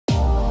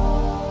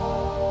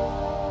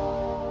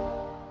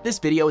This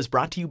video is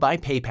brought to you by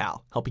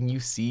PayPal, helping you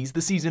seize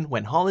the season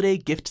when holiday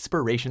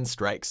gift-spiration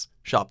strikes.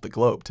 Shop the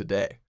globe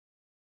today.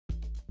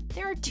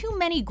 There are too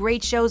many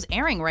great shows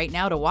airing right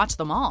now to watch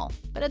them all,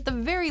 but at the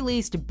very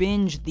least,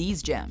 binge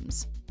these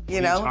gems. You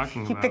know,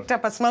 he picked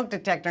up a smoke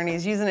detector and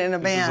he's using it in a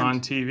band. This is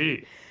on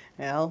TV.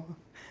 Well,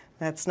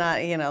 that's not,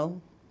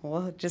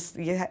 well, just,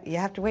 you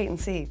have to wait and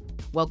see.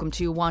 Welcome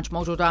to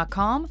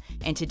WatchMojo.com,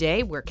 and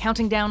today we're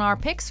counting down our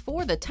picks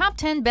for the top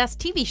 10 best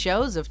TV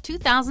shows of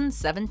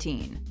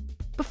 2017.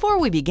 Before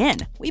we begin,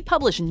 we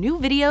publish new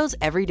videos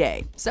every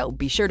day, so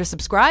be sure to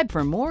subscribe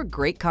for more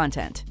great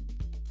content.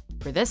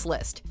 For this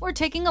list, we're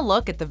taking a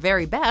look at the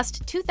very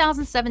best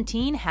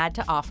 2017 had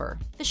to offer.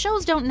 The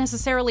shows don't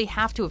necessarily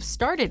have to have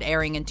started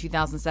airing in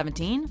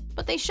 2017,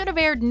 but they should have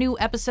aired new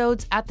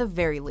episodes at the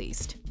very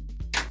least.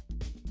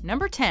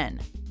 Number 10.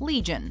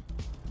 Legion.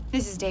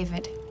 This is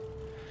David.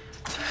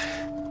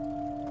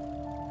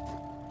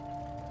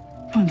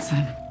 Come on,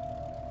 son.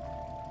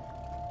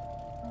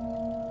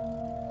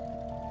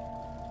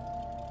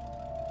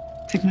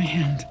 Take my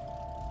hand.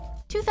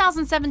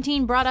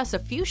 2017 brought us a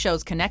few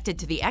shows connected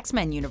to the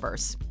X-Men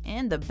universe,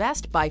 and the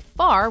best by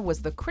far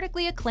was the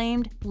critically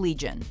acclaimed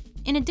Legion.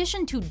 In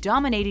addition to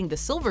dominating the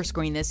silver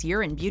screen this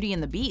year in Beauty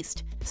and the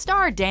Beast,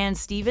 star Dan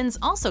Stevens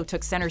also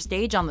took center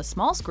stage on the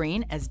small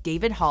screen as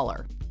David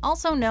Haller,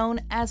 also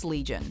known as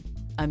Legion.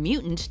 A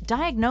mutant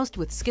diagnosed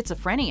with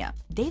schizophrenia,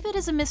 David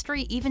is a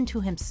mystery even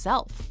to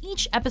himself.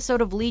 Each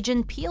episode of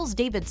Legion peels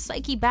David's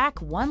psyche back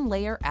one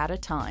layer at a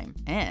time,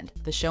 and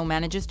the show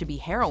manages to be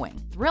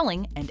harrowing,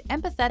 thrilling, and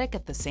empathetic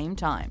at the same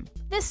time.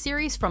 This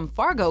series from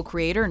Fargo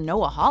creator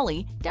Noah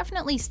Hawley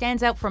definitely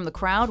stands out from the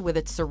crowd with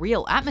its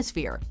surreal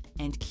atmosphere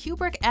and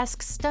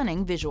Kubrick-esque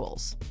stunning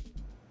visuals.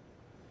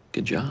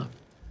 Good job.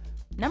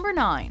 Number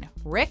 9.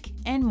 Rick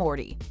and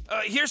Morty.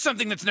 Here's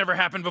something that's never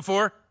happened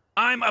before.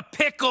 I'm a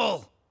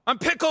pickle! I'm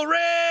Pickle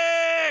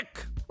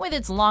Rick! With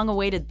its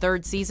long-awaited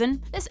third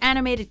season, this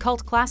animated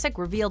cult classic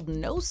revealed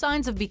no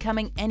signs of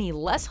becoming any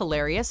less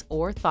hilarious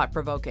or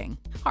thought-provoking.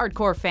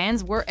 Hardcore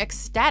fans were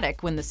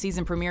ecstatic when the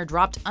season premiere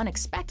dropped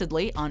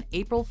unexpectedly on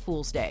April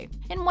Fool's Day.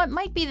 In what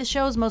might be the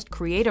show's most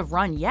creative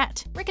run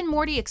yet, Rick and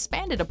Morty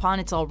expanded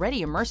upon its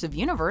already immersive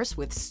universe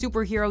with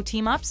superhero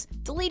team-ups,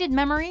 deleted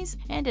memories,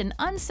 and an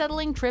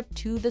unsettling trip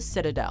to the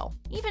Citadel.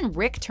 Even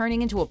Rick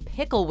turning into a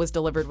pickle was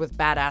delivered with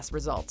badass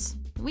results.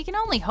 We can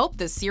only hope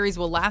this series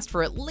will last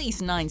for at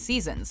least 9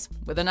 seasons,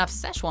 with enough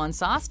Szechuan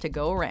sauce to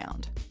go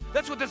around.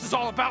 That's what this is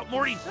all about,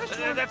 Morty.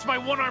 That's my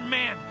one-armed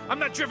man. I'm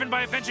not driven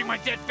by avenging my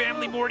dead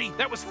family, Morty.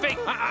 That was fake.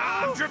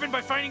 I'm driven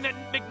by finding that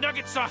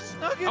McNugget sauce.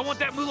 I want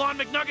that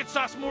Mulan McNugget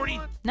sauce, Morty.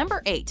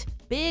 Number 8.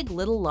 Big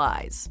Little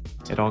Lies.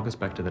 It all goes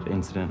back to that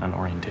incident on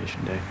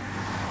orientation day.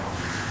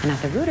 And at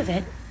the root of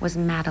it was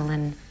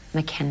Madeline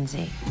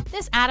Mackenzie.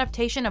 This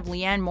adaptation of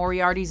Leanne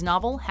Moriarty's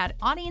novel had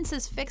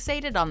audiences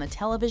fixated on the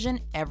television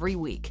every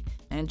week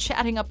and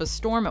chatting up a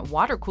storm at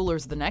water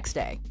coolers the next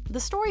day. The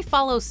story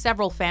follows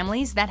several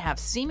families that have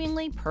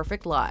seemingly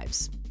perfect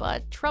lives,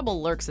 but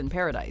trouble lurks in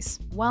paradise.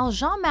 While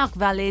Jean-Marc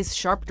Vallée's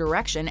sharp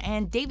direction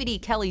and David E.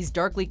 Kelley's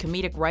darkly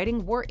comedic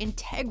writing were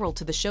integral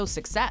to the show's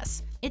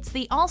success, it's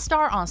the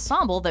all-star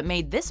ensemble that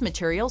made this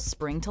material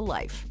spring to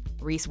life.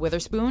 Reese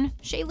Witherspoon,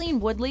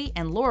 Shailene Woodley,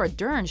 and Laura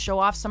Dern show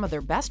off some of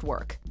their best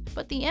work.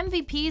 But the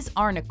MVPs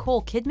are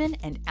Nicole Kidman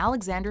and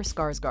Alexander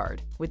Skarsgård,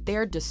 with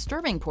their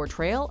disturbing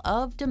portrayal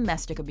of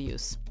domestic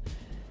abuse.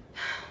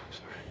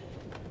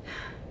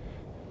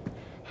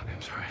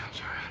 I'm sorry.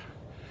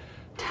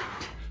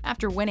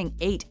 After winning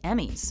 8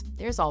 Emmys,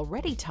 there's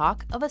already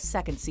talk of a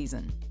second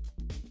season.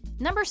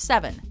 Number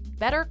 7.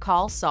 Better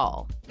Call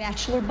Saul.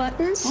 Bachelor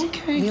buttons?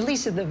 Okay.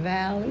 Lilies of the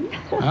Valley.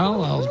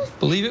 Well, I'll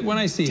believe it when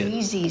I see it.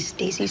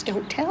 Daisies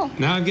don't tell.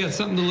 Now I've got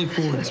something to look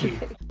forward to.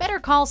 Better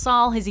Call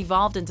Saul has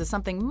evolved into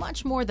something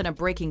much more than a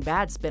Breaking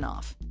Bad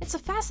spin-off. It's a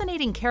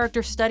fascinating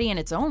character study in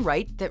its own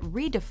right that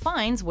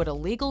redefines what a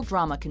legal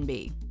drama can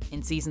be.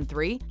 In Season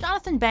 3,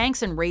 Jonathan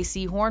Banks and Ray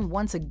Seahorn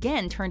once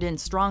again turned in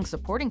strong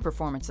supporting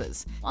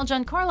performances, while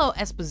Giancarlo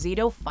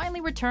Esposito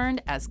finally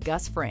returned as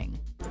Gus Fring.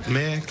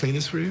 May I clean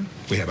this for you?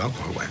 We have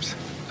alcohol wipes.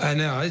 I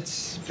know,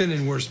 it's been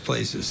in worse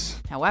places.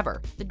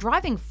 However, the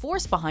driving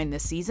force behind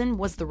this season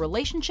was the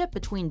relationship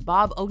between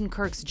Bob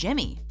Odenkirk's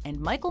Jimmy and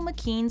Michael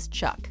McKean's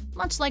Chuck.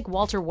 Much like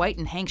Walter White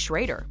and Hank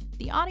Schrader,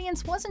 the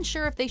audience wasn't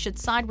sure if they should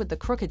side with the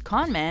crooked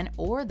con man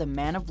or the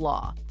man of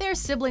law. Their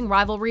sibling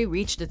rivalry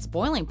reached its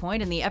boiling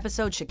point in the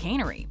episode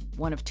Chicanery,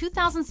 one of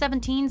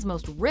 2017's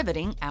most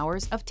riveting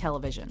hours of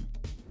television.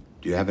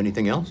 Do you have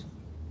anything else?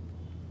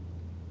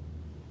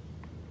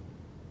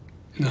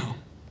 No,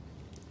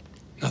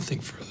 nothing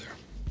further.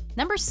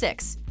 Number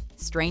 6.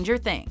 Stranger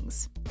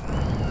Things.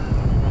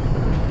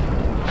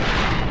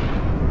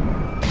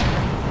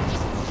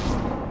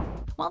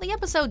 While the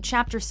episode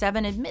Chapter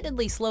 7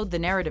 admittedly slowed the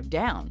narrative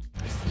down,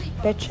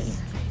 Bitchin'.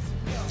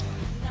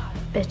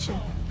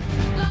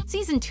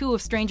 Season 2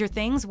 of Stranger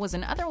Things was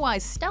an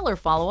otherwise stellar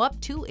follow-up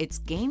to its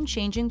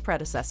game-changing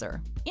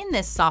predecessor. In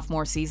this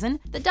sophomore season,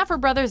 the Duffer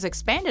Brothers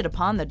expanded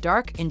upon the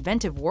dark,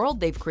 inventive world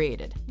they've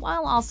created,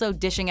 while also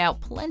dishing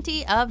out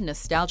plenty of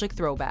nostalgic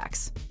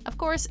throwbacks. Of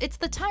course, it's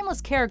the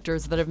timeless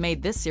characters that have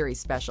made this series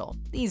special.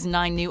 These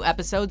 9 new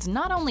episodes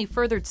not only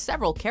furthered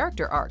several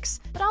character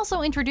arcs, but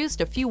also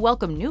introduced a few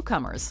welcome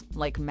newcomers,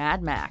 like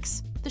Mad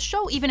Max. The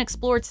show even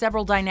explored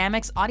several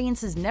dynamics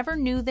audiences never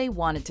knew they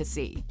wanted to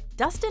see.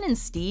 Dustin and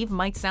Steve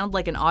might sound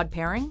like an odd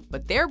pairing,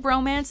 but their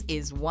bromance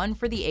is one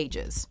for the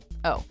ages.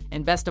 Oh,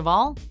 and best of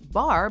all,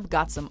 Barb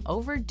got some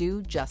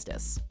overdue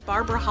justice.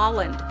 Barbara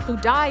Holland, who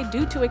died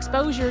due to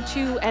exposure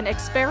to an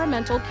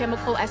experimental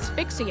chemical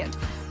asphyxiant,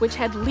 which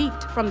had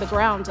leaked from the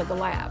grounds of the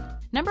lab.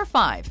 Number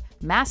 5,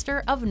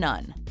 Master of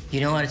None.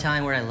 You know what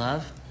Italian word I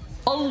love?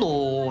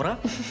 Allora.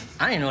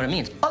 I don't even know what it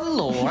means.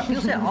 Allora.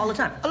 People say it all the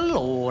time.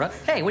 Allora.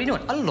 Hey, what are you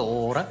doing?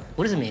 Allora.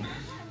 What does it mean?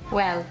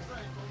 Well.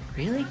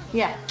 Really?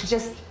 Yeah,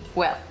 just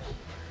well.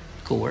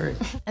 Cool word.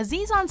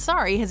 Aziz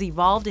Ansari has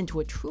evolved into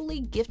a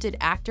truly gifted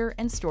actor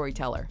and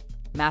storyteller.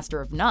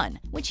 Master of None,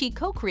 which he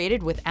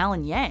co-created with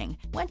Alan Yang,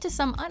 went to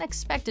some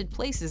unexpected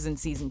places in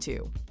Season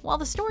 2. While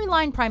the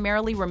storyline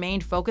primarily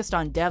remained focused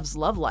on Dev's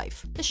love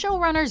life, the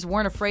showrunners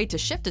weren't afraid to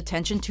shift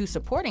attention to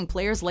supporting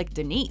players like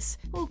Denise,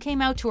 who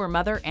came out to her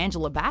mother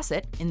Angela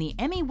Bassett in the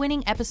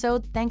Emmy-winning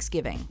episode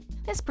Thanksgiving.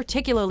 This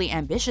particularly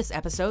ambitious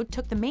episode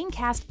took the main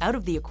cast out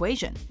of the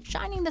equation,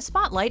 shining the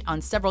spotlight on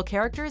several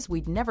characters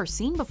we'd never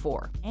seen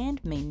before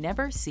and may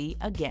never see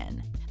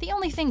again. The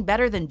only thing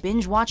better than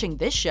binge-watching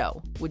this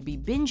show would be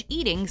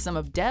binge-eating some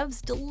of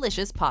Dev's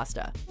delicious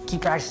pasta.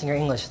 Keep practicing your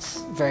English,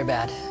 it's very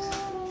bad.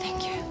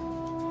 Thank you.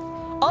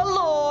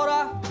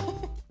 Allora!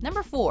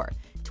 Number 4,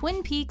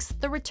 Twin Peaks: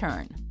 The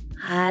Return.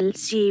 I'll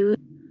see you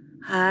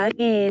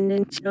again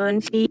in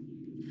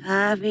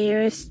 25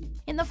 years.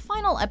 In the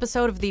final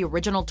episode of the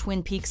original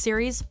Twin Peaks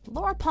series,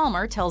 Laura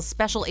Palmer tells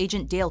Special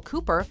Agent Dale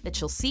Cooper that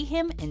she'll see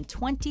him in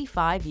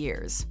 25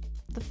 years.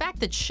 The fact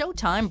that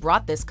Showtime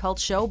brought this cult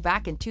show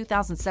back in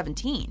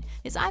 2017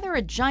 is either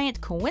a giant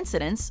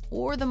coincidence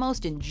or the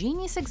most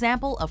ingenious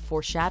example of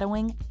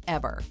foreshadowing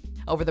ever.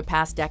 Over the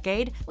past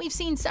decade, we've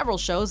seen several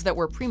shows that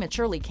were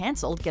prematurely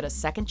canceled get a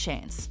second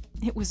chance.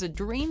 It was a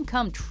dream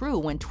come true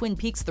when Twin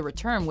Peaks: The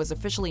Return was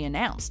officially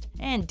announced,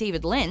 and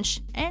David Lynch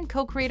and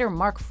co-creator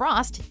Mark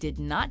Frost did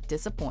not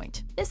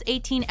disappoint. This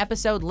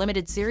 18-episode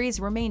limited series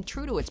remained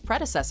true to its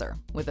predecessor,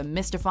 with a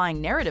mystifying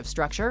narrative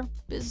structure,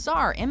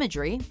 bizarre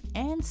imagery,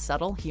 and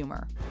subtle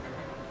humor.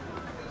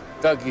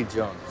 Dougie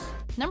Jones.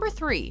 Number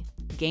 3,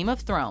 Game of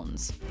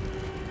Thrones.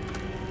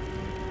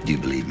 Do you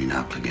believe me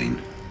now,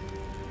 Clegane?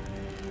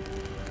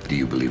 Do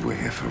you believe we're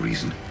here for a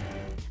reason?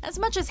 As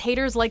much as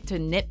haters like to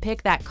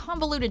nitpick that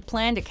convoluted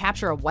plan to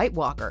capture a White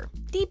Walker,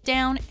 deep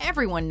down,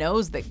 everyone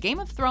knows that Game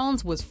of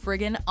Thrones was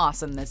friggin'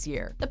 awesome this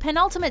year. The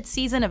penultimate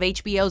season of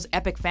HBO's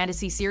epic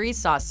fantasy series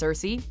saw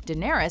Cersei,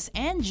 Daenerys,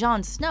 and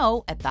Jon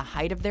Snow at the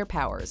height of their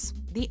powers.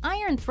 The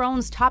Iron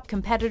Throne's top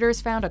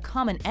competitors found a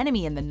common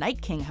enemy in the Night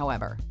King,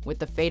 however, with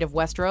the fate of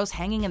Westeros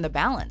hanging in the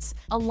balance.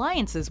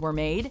 Alliances were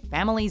made,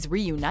 families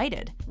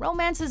reunited,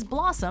 romances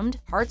blossomed,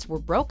 hearts were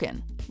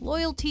broken,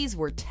 loyalties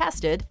were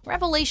tested,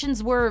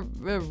 revelations were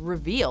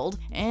revealed,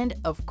 and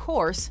of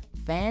course,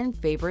 fan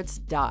favorites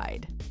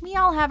died. We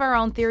all have our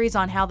own theories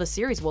on how the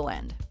series will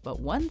end, but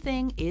one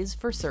thing is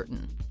for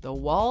certain: the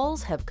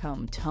walls have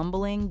come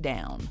tumbling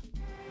down.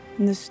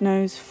 And the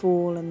snows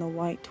fall and the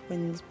white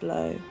winds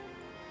blow.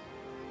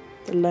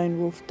 The lone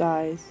wolf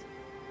dies,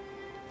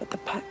 but the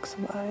pack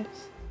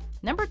survives.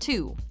 Number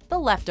 2, The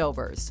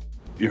Leftovers.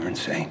 You're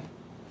insane.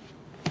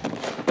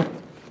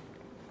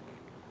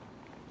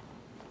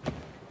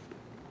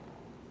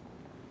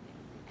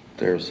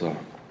 There's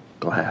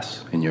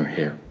glass in your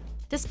hair.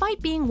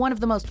 Despite being one of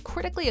the most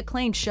critically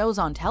acclaimed shows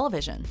on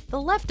television, The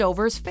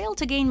Leftovers failed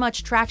to gain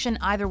much traction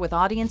either with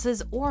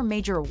audiences or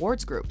major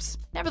awards groups.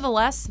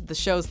 Nevertheless, the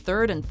show's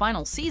third and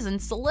final season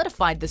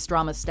solidified this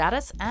drama's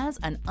status as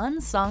an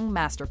unsung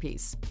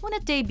masterpiece. When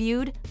it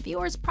debuted,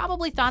 viewers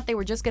probably thought they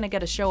were just going to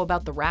get a show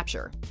about the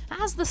Rapture.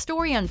 As the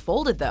story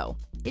unfolded, though,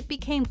 it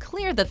became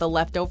clear that The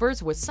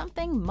Leftovers was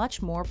something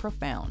much more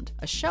profound.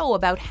 A show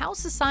about how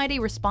society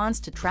responds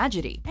to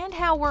tragedy, and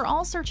how we're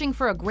all searching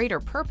for a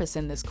greater purpose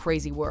in this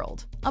crazy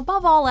world.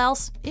 Above all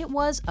else, it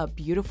was a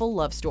beautiful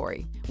love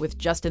story, with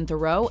Justin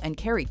Theroux and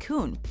Carrie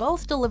Coon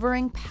both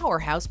delivering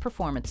powerhouse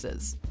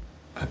performances.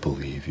 I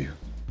believe you.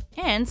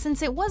 And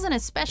since it was an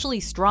especially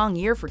strong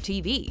year for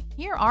TV,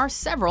 here are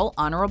several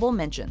honorable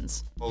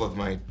mentions. All of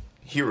my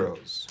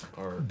heroes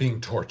are being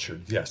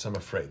tortured. Yes, I'm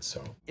afraid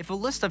so. If a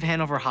list of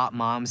Hanover hot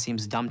moms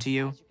seems dumb to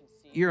you,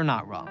 you're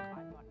not wrong.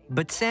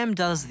 But Sam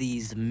does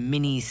these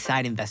mini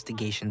side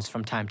investigations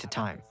from time to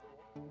time.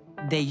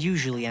 They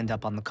usually end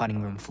up on the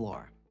cutting room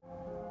floor.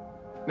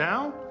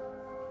 Now,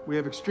 we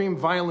have extreme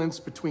violence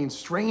between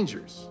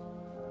strangers.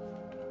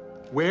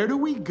 Where do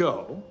we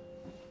go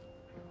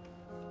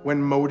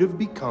when motive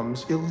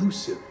becomes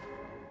elusive?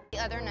 The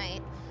other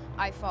night,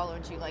 I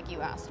followed you like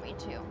you asked me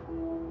to.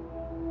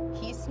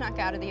 He snuck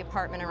out of the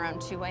apartment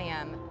around 2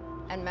 a.m.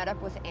 and met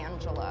up with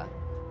Angela.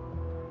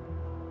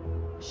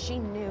 She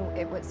knew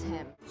it was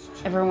him.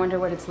 Ever wonder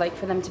what it's like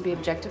for them to be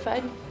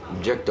objectified?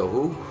 Objecto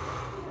who?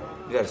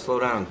 You gotta slow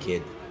down,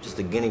 kid. Just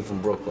a guinea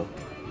from Brooklyn.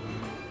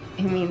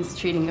 It means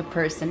treating a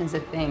person as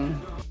a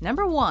thing.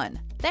 Number 1.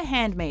 The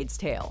Handmaid's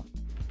Tale.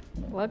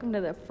 Welcome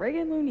to the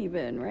friggin' loony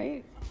bin,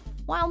 right?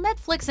 While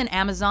Netflix and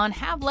Amazon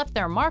have left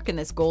their mark in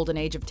this golden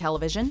age of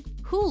television,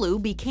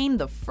 Hulu became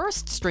the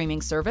first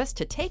streaming service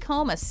to take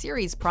home a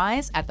series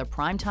prize at the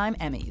Primetime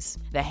Emmys.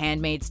 The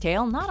Handmaid's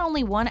Tale not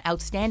only won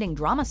Outstanding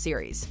Drama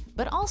Series,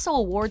 but also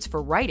awards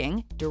for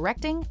writing,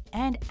 directing,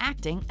 and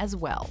acting as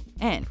well.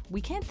 And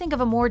we can't think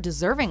of a more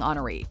deserving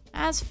honoree,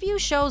 as few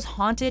shows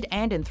haunted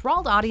and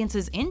enthralled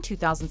audiences in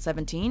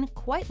 2017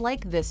 quite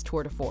like this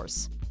tour de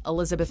force.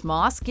 Elizabeth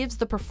Moss gives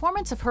the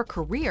performance of her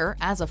career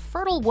as a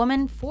fertile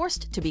woman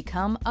forced to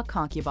become a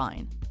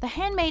concubine. The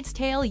Handmaid's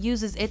Tale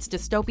uses its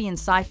dystopian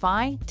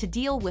sci-fi to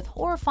deal with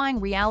horrifying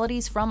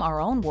realities from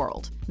our own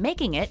world,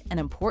 making it an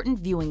important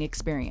viewing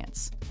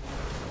experience.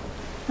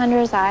 Under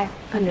his eye.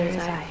 Under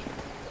his eye.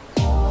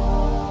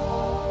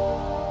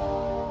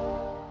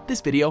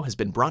 This video has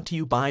been brought to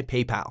you by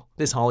PayPal.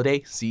 This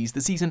holiday, seize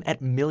the season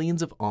at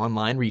millions of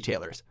online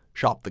retailers.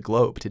 Shop the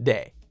globe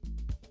today.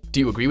 Do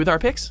you agree with our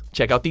picks?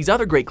 Check out these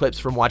other great clips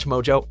from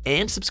WatchMojo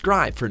and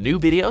subscribe for new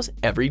videos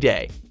every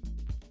day.